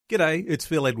G'day, it's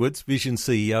Phil Edwards, Vision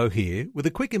CEO here, with a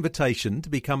quick invitation to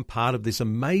become part of this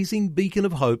amazing beacon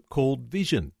of hope called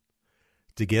Vision.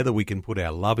 Together we can put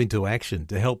our love into action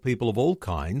to help people of all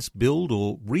kinds build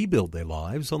or rebuild their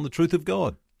lives on the truth of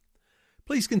God.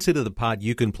 Please consider the part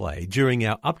you can play during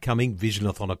our upcoming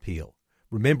Visionathon appeal,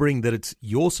 remembering that it's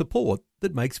your support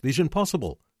that makes Vision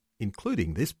possible,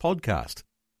 including this podcast.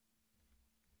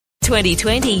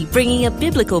 2020, bringing a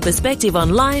biblical perspective on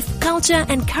life, culture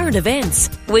and current events.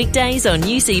 Weekdays on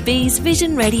UCB's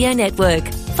Vision Radio Network.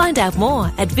 Find out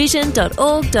more at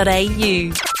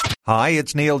vision.org.au. Hi,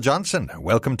 it's Neil Johnson.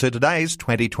 Welcome to today's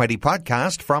 2020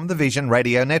 podcast from the Vision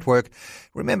Radio Network.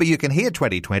 Remember, you can hear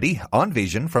 2020 on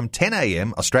Vision from 10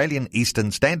 a.m. Australian Eastern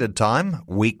Standard Time,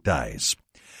 weekdays.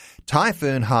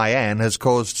 Typhoon Haiyan has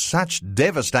caused such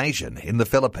devastation in the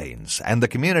Philippines, and the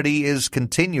community is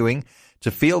continuing to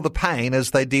feel the pain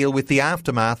as they deal with the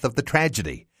aftermath of the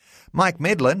tragedy. Mike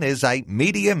Medlin is a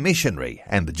media missionary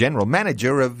and the general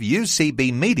manager of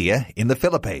UCB Media in the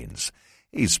Philippines.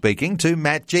 He's speaking to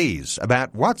Matt Gies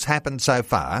about what's happened so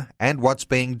far and what's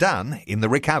being done in the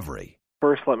recovery.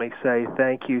 First, let me say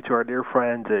thank you to our dear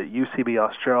friends at UCB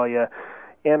Australia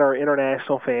and our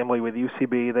international family with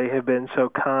UCB. They have been so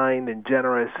kind and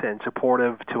generous and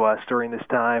supportive to us during this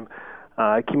time,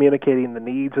 communicating the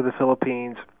needs of the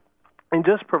Philippines and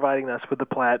just providing us with the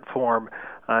platform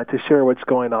to share what's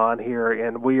going on here.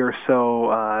 And we are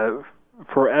so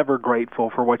forever grateful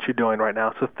for what you're doing right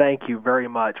now. So thank you very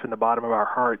much from the bottom of our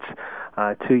hearts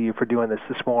to you for doing this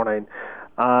morning.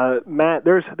 Matt,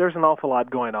 there's an awful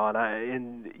lot going on,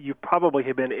 and you probably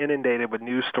have been inundated with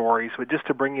news stories, but just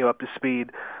to bring you up to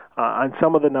speed on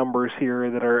some of the numbers here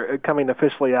that are coming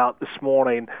officially out this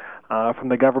morning from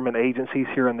the government agencies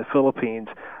here in the Philippines,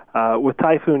 with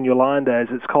Typhoon Yolanda, as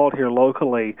it's called here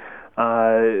locally,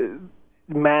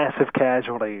 massive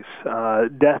casualties.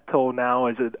 Death toll now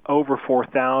is at over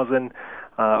 4,000,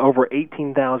 over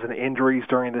 18,000 injuries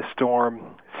during this storm,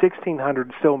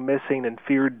 1,600 still missing and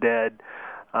feared dead.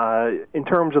 In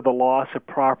terms of the loss of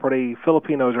property,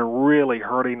 Filipinos are really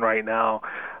hurting right now.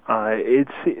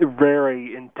 It's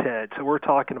very intense. So we're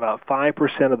talking about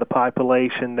 5% of the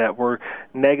population that were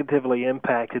negatively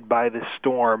impacted by this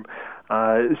storm.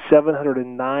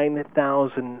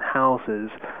 709,000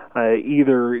 houses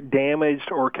either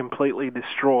damaged or completely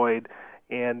destroyed.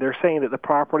 And they're saying that the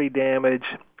property damage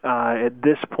at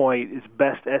this point, is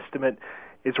best estimate,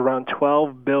 is around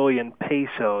 12 billion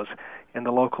pesos in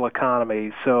the local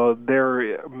economy. So there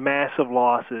are massive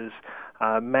losses,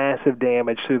 massive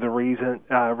damage through the region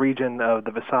of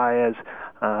the Visayas,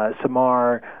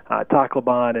 Samar,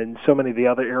 Tacloban, and so many of the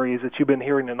other areas that you've been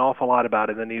hearing an awful lot about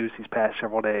in the news these past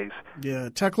several days. Yeah,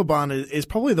 Tacloban is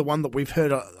probably the one that we've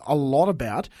heard a lot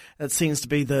about. It seems to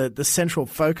be the central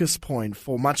focus point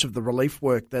for much of the relief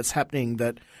work that's happening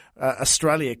that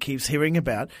Australia keeps hearing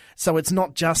about. So it's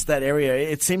not just that area.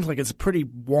 It seems like it's a pretty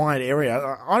wide area.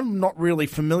 I'm not really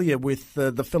familiar with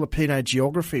the Filipino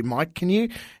geography. Mike, can you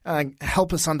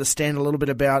help us understand a little bit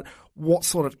about what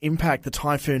sort of impact the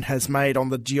typhoon has made on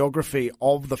the geography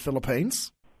of the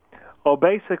Philippines? Well,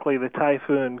 basically, the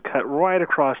typhoon cut right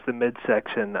across the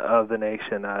midsection of the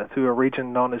nation through a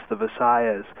region known as the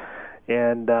Visayas.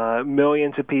 And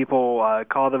millions of people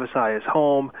call the Visayas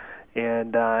home.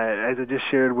 And as I just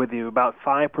shared with you, about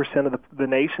 5% of the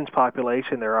nation's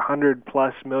population, there are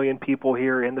 100-plus million people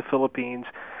here in the Philippines,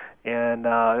 and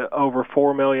over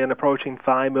 4 million, approaching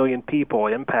 5 million people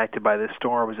impacted by this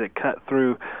storm as it cut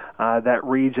through that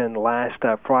region last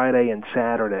Friday and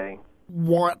Saturday.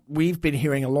 What we've been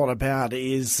hearing a lot about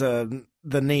is the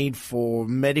need for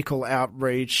medical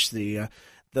outreach, the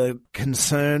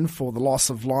concern for the loss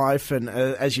of life, and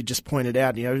as you just pointed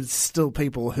out, still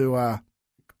people who are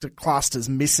classed as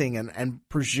missing and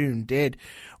presumed dead.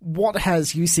 What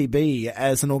has UCB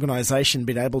as an organisation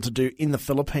been able to do in the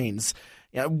Philippines?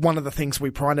 One of the things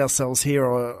we pride ourselves here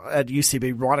at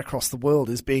UCB right across the world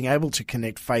is being able to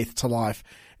connect faith to life.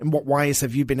 In what ways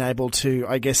have you been able to,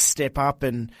 I guess, step up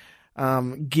and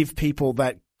give people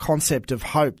that concept of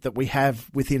hope that we have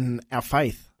within our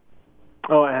faith?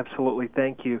 Oh, absolutely.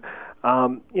 Thank you.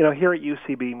 Here at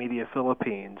UCB Media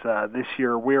Philippines, this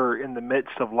year we're in the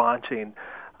midst of launching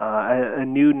a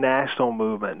new national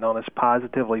movement known as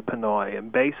Positively Pinoy.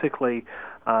 And basically,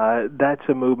 that's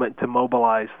a movement to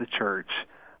mobilize the church,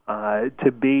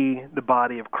 to be the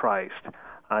body of Christ,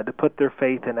 to put their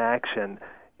faith in action.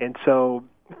 And so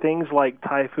things like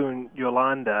Typhoon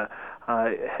Yolanda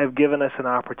have given us an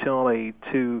opportunity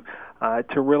to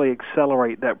really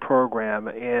accelerate that program.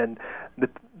 And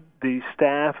the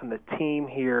staff and the team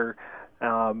here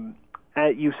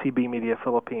at UCB Media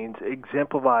Philippines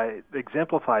exemplify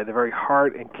the very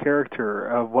heart and character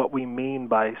of what we mean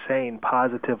by saying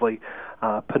positively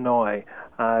Pinoy.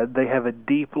 They have a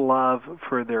deep love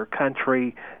for their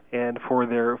country and for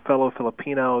their fellow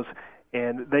Filipinos,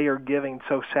 and they are giving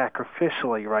so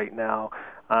sacrificially right now.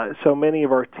 So many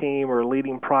of our team are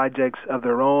leading projects of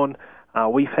their own.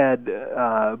 We've had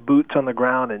boots on the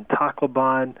ground in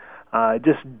Tacloban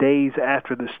just days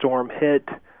after the storm hit.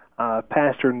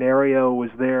 Pastor Nerio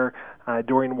was there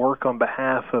doing work on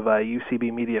behalf of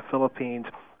UCB Media Philippines,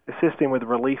 assisting with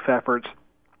relief efforts.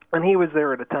 And he was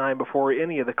there at a time before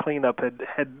any of the cleanup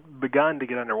had begun to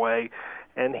get underway.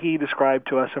 And he described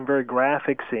to us some very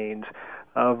graphic scenes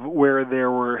of where there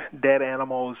were dead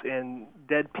animals and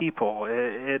dead people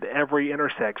at every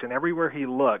intersection. Everywhere he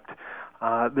looked,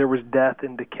 there was death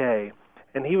and decay.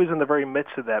 And he was in the very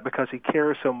midst of that because he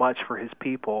cares so much for his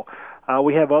people.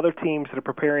 We have other teams that are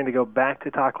preparing to go back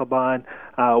to Tacloban.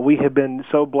 We have been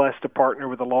so blessed to partner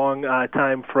with a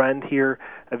long-time friend here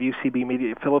of UCB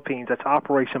Media Philippines. That's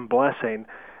Operation Blessing.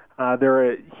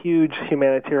 They're a huge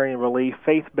humanitarian relief,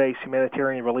 faith-based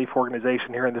humanitarian relief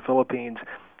organization here in the Philippines.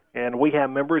 And we have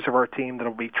members of our team that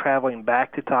will be traveling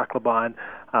back to Tacloban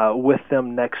with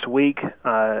them next week,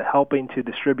 helping to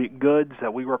distribute goods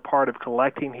that we were part of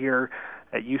collecting here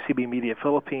at UCB Media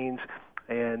Philippines.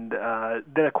 And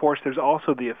then, of course, there's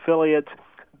also the affiliates.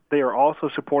 They are also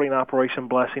supporting Operation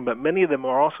Blessing, but many of them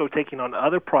are also taking on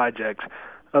other projects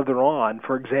of their own.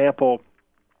 For example,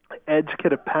 Edge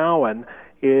Kitapawan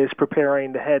is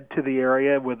preparing to head to the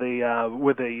area with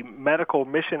a medical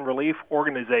mission relief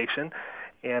organization,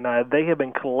 and they have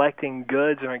been collecting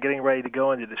goods and are getting ready to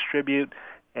go in to distribute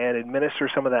and administer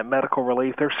some of that medical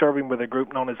relief. They're serving with a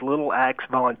group known as Little Axe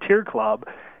Volunteer Club.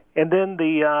 And then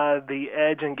the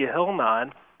Edge in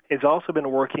Gihilnan has also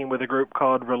been working with a group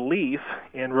called Relief,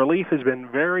 and Relief has been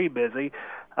very busy.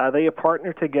 They have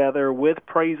partnered together with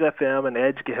Praise FM and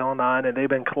Edge Gihilnan, and they've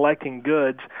been collecting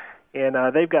goods. And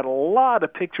they've got a lot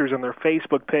of pictures on their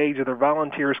Facebook page of their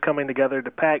volunteers coming together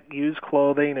to pack used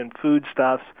clothing and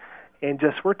foodstuffs. And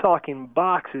just, we're talking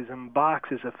boxes and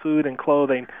boxes of food and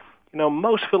clothing. You know,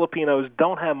 most Filipinos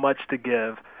don't have much to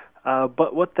give,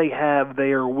 but what they have,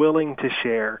 they are willing to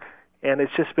share. And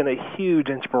it's just been a huge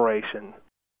inspiration.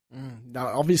 Now,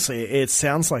 obviously, it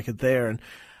sounds like it there. And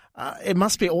it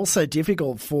must be also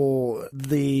difficult for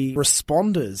the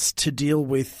responders to deal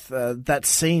with that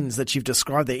scenes that you've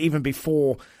described there, even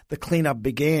before the cleanup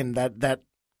began, that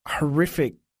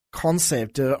horrific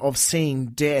concept of seeing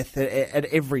death at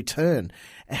every turn.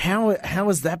 How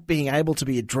is that being able to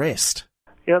be addressed?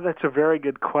 Yeah, that's a very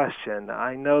good question.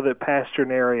 I know that Pastor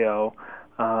Nerio,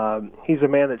 he's a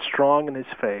man that's strong in his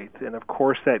faith, and of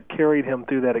course that carried him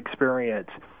through that experience.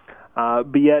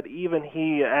 But yet even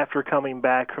he, after coming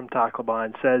back from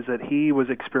Tacloban, says that he was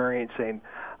experiencing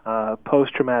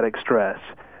post-traumatic stress,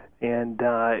 and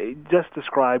just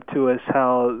described to us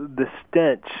how the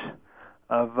stench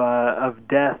of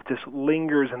death just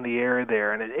lingers in the air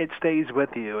there, and it stays with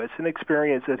you. It's an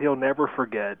experience that he'll never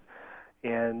forget.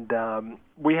 And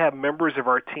we have members of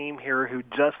our team here who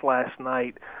just last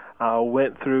night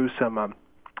went through some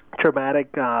traumatic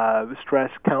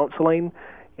stress counseling,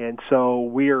 and so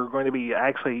we are going to be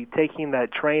actually taking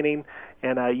that training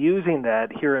and using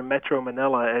that here in Metro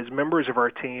Manila as members of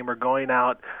our team are going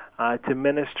out to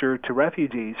minister to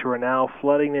refugees who are now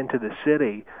flooding into the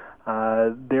city.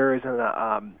 There is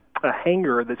a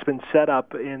hangar that's been set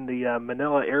up in the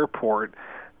Manila airport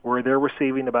where they're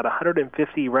receiving about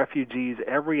 150 refugees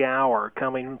every hour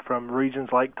coming from regions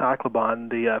like Tacloban.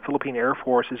 The Philippine Air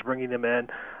Force is bringing them in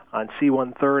on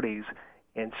C-130s.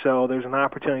 And so there's an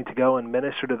opportunity to go and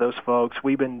minister to those folks.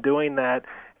 We've been doing that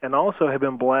and also have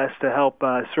been blessed to help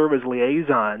serve as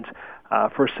liaisons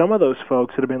for some of those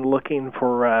folks that have been looking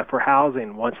for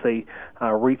housing once they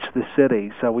reach the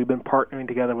city. So we've been partnering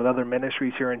together with other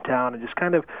ministries here in town and just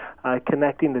kind of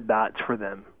connecting the dots for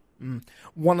them.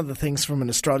 One of the things from an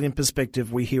Australian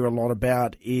perspective we hear a lot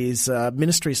about is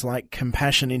ministries like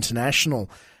Compassion International.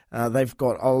 They've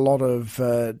got a lot of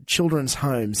children's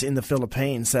homes in the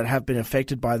Philippines that have been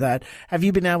affected by that. Have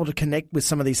you been able to connect with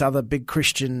some of these other big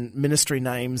Christian ministry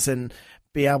names and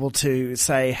be able to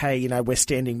say, hey, you know, we're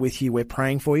standing with you, we're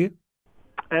praying for you?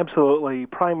 Absolutely.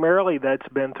 Primarily that's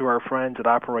been through our friends at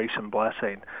Operation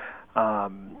Blessing.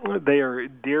 They are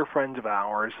dear friends of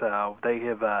ours. They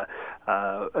have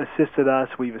assisted us.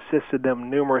 We've assisted them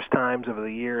numerous times over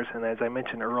the years, and as I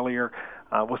mentioned earlier,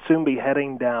 we'll soon be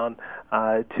heading down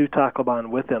to Tacloban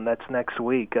with them. That's next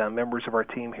week. Members of our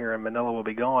team here in Manila will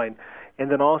be going. And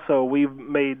then also we've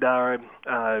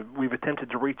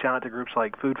attempted to reach out to groups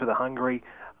like Food for the Hungry,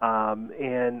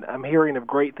 And I'm hearing of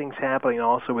great things happening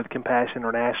also with Compassion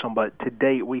International, but to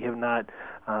date we have not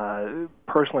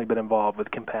personally been involved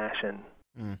with Compassion.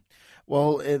 Mm.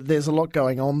 Well, there's a lot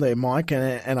going on there, Mike,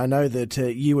 and I know that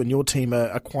you and your team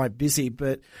are quite busy,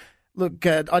 but look,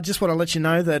 I just want to let you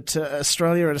know that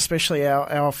Australia, and especially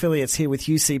our affiliates here with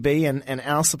UCB and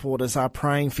our supporters, are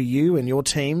praying for you and your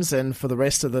teams and for the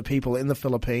rest of the people in the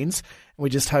Philippines. We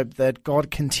just hope that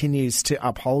God continues to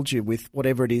uphold you with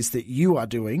whatever it is that you are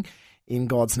doing in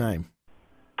God's name.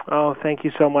 Oh, thank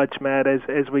you so much, Matt.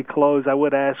 As we close, I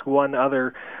would ask one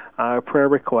other prayer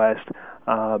request.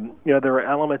 There are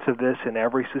elements of this in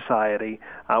every society.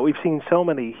 We've seen so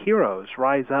many heroes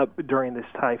rise up during this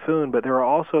typhoon, but there are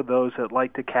also those that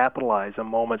like to capitalize on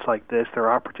moments like this. They're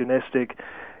opportunistic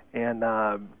and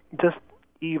just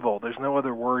evil. There's no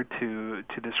other word to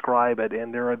describe it.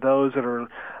 And there are those that are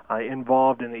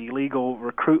involved in illegal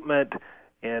recruitment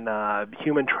and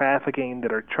human trafficking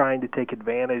that are trying to take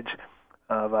advantage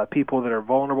of people that are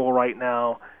vulnerable right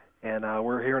now. And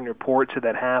we're hearing reports of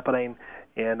that happening.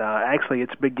 And actually,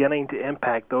 it's beginning to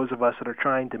impact those of us that are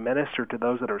trying to minister to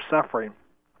those that are suffering,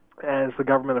 as the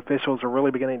government officials are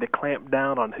really beginning to clamp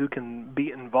down on who can be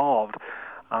involved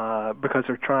because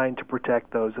they're trying to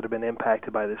protect those that have been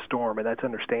impacted by this storm, and that's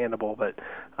understandable. But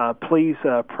please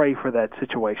pray for that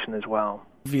situation as well.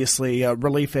 Obviously,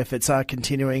 relief efforts are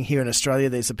continuing here in Australia.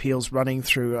 There's appeals running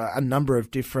through a number of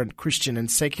different Christian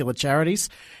and secular charities,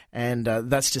 and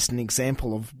that's just an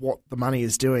example of what the money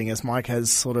is doing, as Mike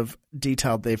has sort of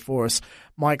detailed there for us.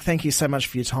 Mike, thank you so much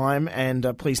for your time,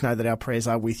 and please know that our prayers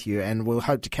are with you, and we'll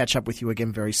hope to catch up with you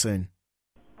again very soon.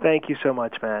 Thank you so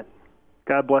much, Matt.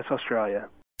 God bless Australia.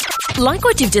 Like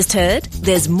what you've just heard?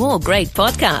 There's more great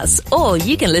podcasts, or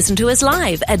you can listen to us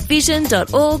live at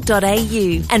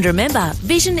vision.org.au. And remember,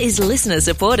 Vision is listener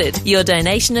supported. Your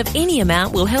donation of any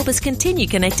amount will help us continue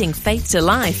connecting faith to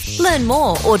life. Learn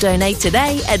more or donate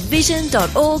today at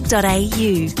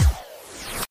vision.org.au.